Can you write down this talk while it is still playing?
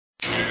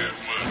Kush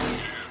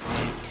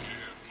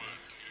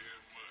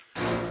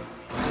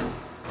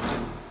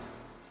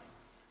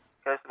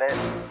Lit.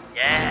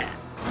 Yeah.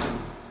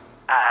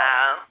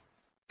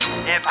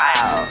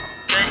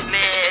 Kush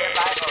Lit.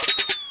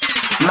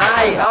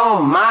 My,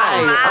 oh my,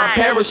 I'm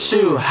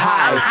parachute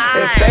high.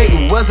 If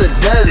fate was a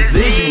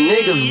disease, you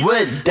niggas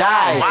would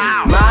die.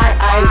 My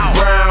eyes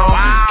brown,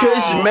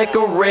 Kush make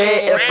a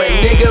red. If a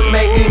nigga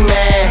make me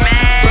mad,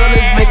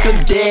 bullets make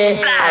him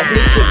dead. I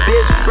hit your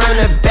bitch from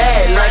the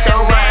back like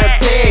I'm riding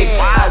pigs.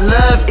 I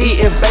love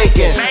eating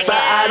bacon,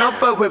 but I don't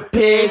fuck with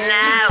pigs.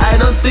 I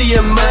don't see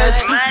you much,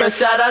 but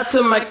shout out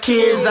to my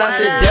kids. I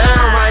sit down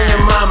around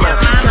your mama,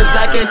 cause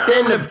I can't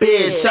stand the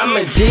bitch. I'm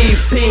a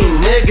DP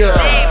nigga,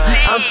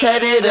 I'm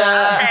tatted up.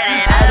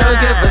 I don't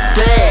give a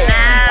sex,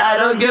 I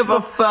don't give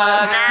a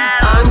fuck.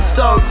 I'm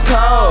so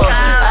cold,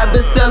 I've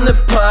been selling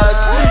pucks.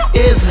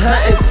 It's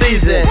hunting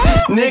season,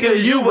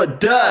 nigga, you a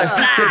duck.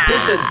 The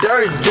bitch a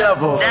dirt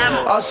devil,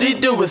 all she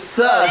do is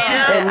suck.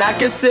 And I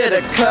can sit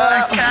a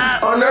cup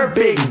on her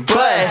big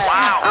butt.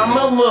 I'm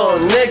a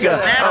little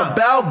nigga, I'm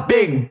about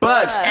big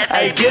bucks.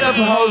 I give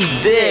hoes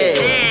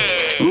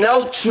dick,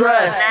 no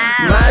trust.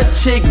 My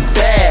chick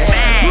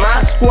bad,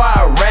 my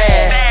squad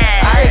rad.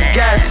 I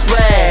got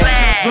swag,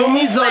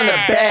 zoomies on the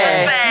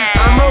bag.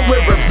 I'm a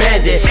river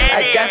bandit,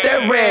 I got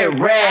that red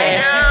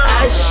rag.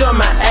 I show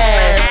my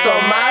ass, so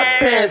my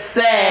pants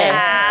sad.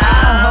 I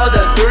hold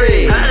a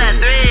 3,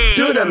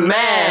 do the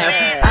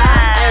math.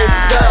 I ain't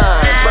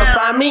stuck, but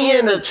find me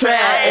in the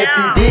trap. If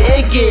you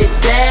didn't get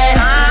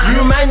that,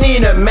 you might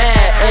need a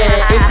mat.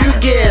 And if you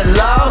get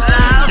lost,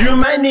 you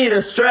might need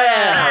a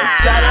strap.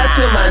 Shout out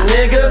to my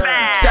niggas,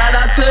 shout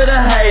out to the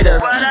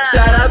haters,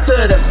 shout out to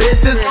the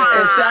bitches,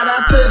 and shout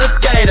out to the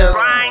skaters.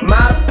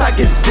 My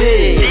pockets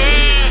dig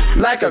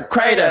like a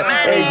crater,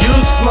 and you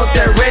smoke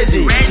that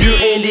Reggie. You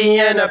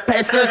Indiana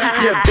pacer,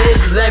 your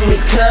bitch let me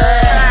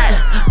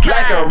cut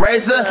like a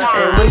razor,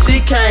 and when she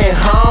came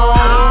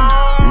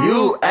home,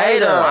 you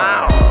ate her.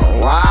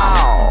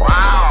 Wow,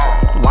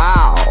 wow,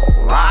 wow,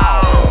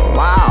 wow,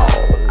 wow,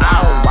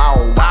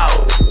 wow,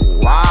 wow,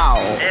 wow.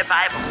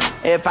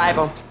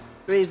 FABMG,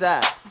 3's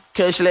up,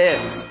 Kush Lit,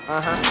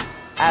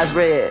 eyes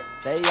red,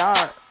 they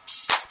are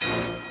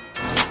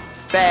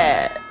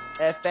fat,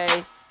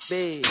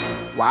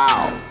 FAB,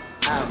 wow.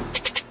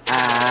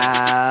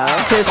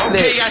 Kush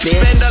Lit, okay, I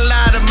spend a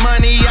lot of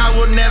money, I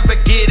will never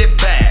get it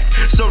back.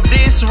 So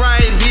this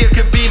right here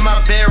could be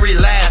my very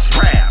last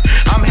rap.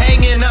 I'm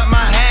hanging up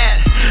my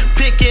hat,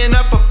 picking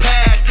up a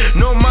pack.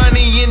 No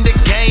money in the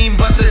game,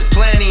 but there's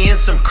plenty in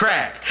some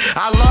crack.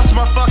 I lost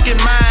my fucking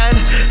mind,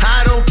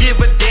 I don't give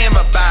a damn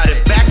about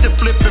it. Back to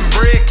flipping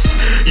bricks,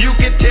 you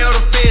can tell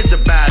the feds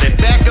about it.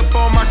 Back up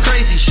on my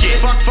crazy shit,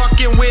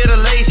 fucking with a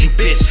lazy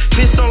bitch.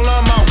 Pistol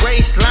on my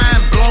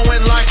waistline,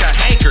 blowing like a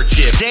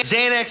handkerchief.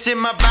 Xanax in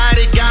my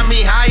body got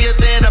me higher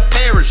than a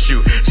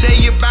parachute. Say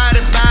you bout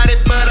it,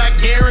 but I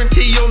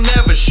guarantee you'll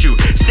never shoot.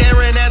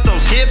 Staring at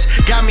those hips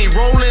got me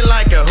rolling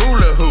like a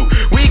hula hoop.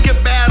 We could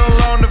battle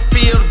on the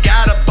field,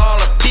 got a ball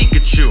of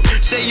Pikachu.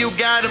 Say you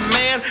got a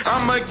man,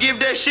 I'ma give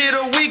that shit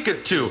a week or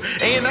two.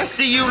 And I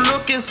see you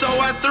looking, so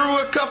I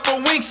threw a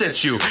couple winks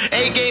at you.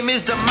 A-game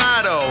is the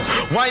motto,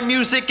 white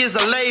music is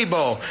a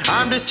label.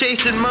 I'm just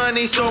chasing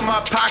money so my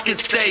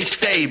pockets stay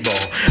stable.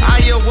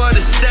 Iowa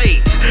the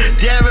state,